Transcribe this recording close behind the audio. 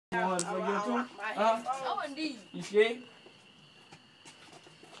You scared?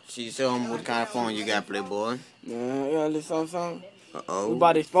 She show him what kind of phone you got, Playboy. Man, you want to listen something? Uh-oh. We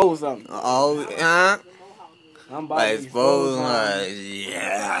about to expose something. Uh-oh, huh? I'm about to expose something.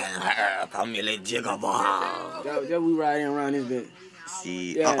 Yeah, come here, little jigger ball. Just we riding around this bitch.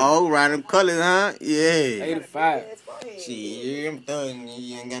 See, Yeah. uh-oh, random colors, huh? Yeah. 85. See, I'm thugging you.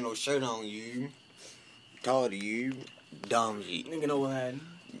 You ain't got no shirt on you. Talk to you. Dumb shit. Nigga know what happened.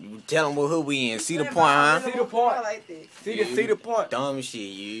 You tell them what hood we in. See the point, huh? See the point. See the point. Dumb shit,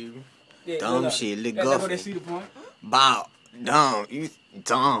 you. Yeah, Dumb shit, little that's what they guffy. see the point. Bow. Dumb. You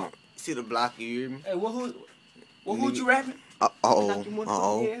dumb. See the block, you. Hey, what hood you rapping? Uh-oh.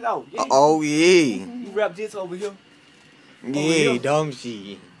 Uh-oh. Uh-oh, yeah. You rap this over here. Yeah, dumb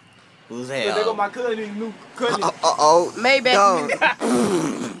shit. Who's hell? There go my cousin, new cousin. Uh-oh. Maybach music.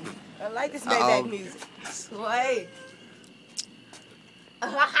 I like this Maybach music. Sway.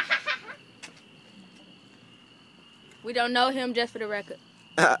 We don't know him, just for the record.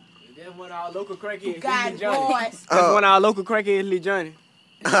 That's one of our local crackheads. God, Johnny. boys. That's one of our local crackheads, Lil Johnny.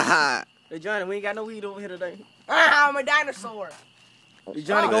 Lil Johnny, we ain't got no weed over here today. I'm a dinosaur. Lil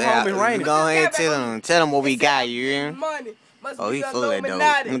Johnny, go home and rain it. Go ahead and tell him what we got, you hear? Money. Oh, he full of that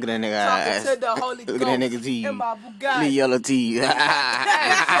dope. Look at that nigga eyes. Look at that nigga teeth. Little yellow teeth.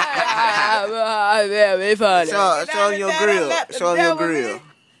 Show him your grill. Show him your grill.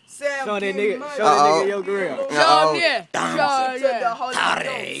 Show that nigga your grill. Show him, yeah.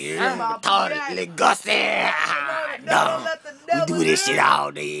 Little Gusty. No. We do this shit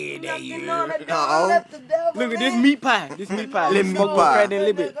all day, you. Uh-oh. Look at this meat pie. This meat pie. Little meat pie.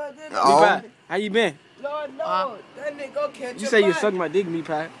 Little bit. Uh-oh. How you been? Lord, no. That nigga catch You say you suck my dick, meat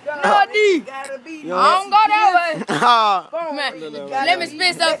pie. Lord D. I don't go that way. Uh-oh. Man, let me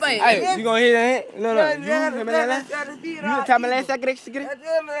spit something for you. Hey, you gonna hit that? No. You tell me last second. You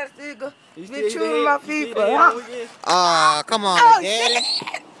Bitch, you my feet. Come on, daddy.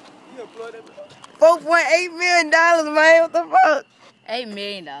 $4.8 million, man. What the fuck? $8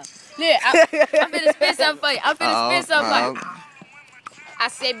 million. Look, I'm finna spit something for you. I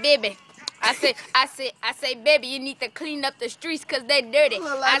said, baby. I say, baby, you need to clean up the streets because they dirty.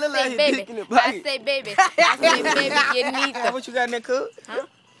 I say, baby, you need to. What you got in that cup? Huh?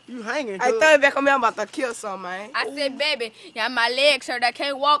 You hanging, I throw it back on me. I'm about to kill some, man. I said, baby, yeah, my legs hurt. I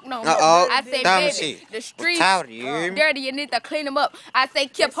can't walk no more. I say, baby, the streets dirty. You need to clean them up. I say,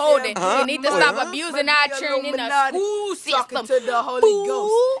 keep holding. You need to stop abusing our children in the school system. To the Holy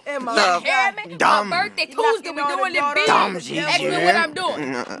Ghost. You hear me? My birthday Tuesday, we doing this big. Ask me what I'm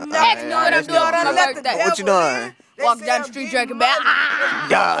doing. Ask me what I'm doing for my birthday. What you doing? Walk down the street drinking back.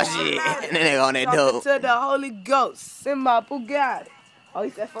 Dog shit. And then they on that dope. To the Holy Ghost. In my Bugatti. Oh, he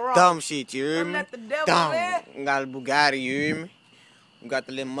said Ferrari. Dumb shit, you hear me? Let the devil Dumb. in. We got a Bugatti, you hear me? We got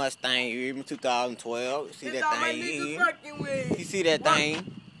the little Mustang, you hear me? 2012. You see that thing, you hear me? You see that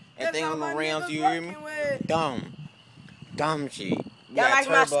thing? That thing on the rims, you hear me? Dumb. Dumb shit. We Y'all got like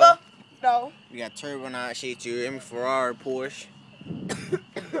my turbo. stuff? No. We got turbo and all shit, you hear me? Ferrari, Porsche.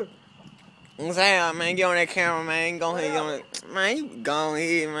 I'm saying, man, get on that camera, man. Go ahead, get on that. Man, you go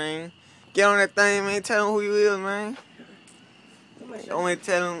ahead, man. Get on that thing, man. Tell him who you is, man. Only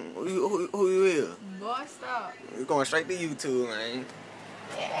tell him who you is. Boy, stop. We're going straight to YouTube, man.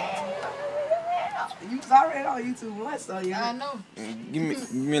 You was already on YouTube once, so yeah. I know. Give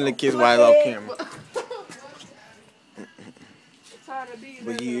me a little kiss while I off camera.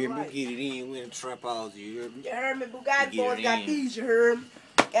 But you hear me? Get it in. We in the trap house, you hear me? You heard me? Bugatti boys it got in. these, you heard me?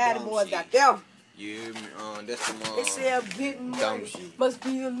 Bugatti boys got them. You hear me? That's the They say getting dumb money. shit. Must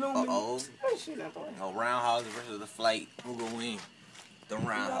be illuminated. Uh-oh. No, roundhouse versus the flight. Who gonna win? The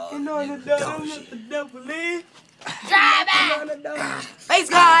roundhouse. You know the devil, let the devil in. Drive it. Thanks,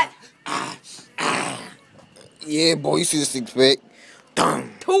 God. Yeah, boy, you see the six pack.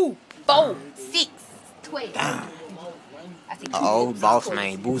 Dumb. 2, 4, 6, 12. Oh, boss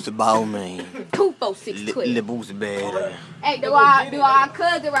man, boost the ball man. 2, 4, 6, 12. Little boost bad. Hey, do our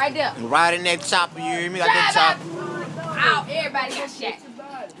cousin right there. Right in that chopper, you hear me? Got that chopper. Ow, everybody got shot.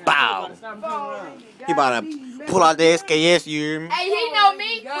 Bow. He about to pull out the SKS, you hear me? Hey, he know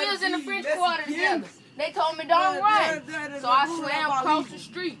me. We was in the French Quarter together. They told me don't run. So I swam across the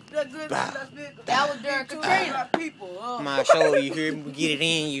street. That was during Katrina. My show, you hear me? We get it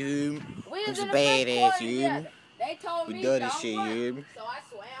in, you hear me? We was Who's in a the French badass, Quarter you hear me? together. They told We me dirty don't shit, you run. hear me? So I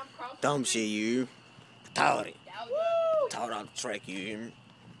swam across the Dumb street. shit, you. Taught it. That was Taught out the track, you hear me?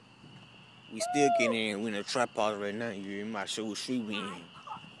 We still getting in. We in a trap house right now, you hear me? My show street we in.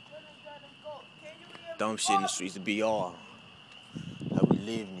 Dumb shit in the streets to be all. How we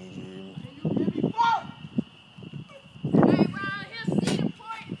living it, you hear me? Hey, around here, see the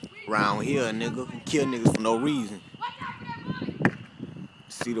point. Round here, nigga. Kill niggas for no reason.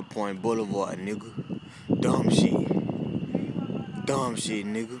 Cedar Point Boulevard, nigga. Dumb shit. Dumb shit,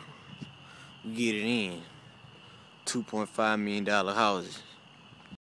 nigga. We get it in. $2.5 million houses.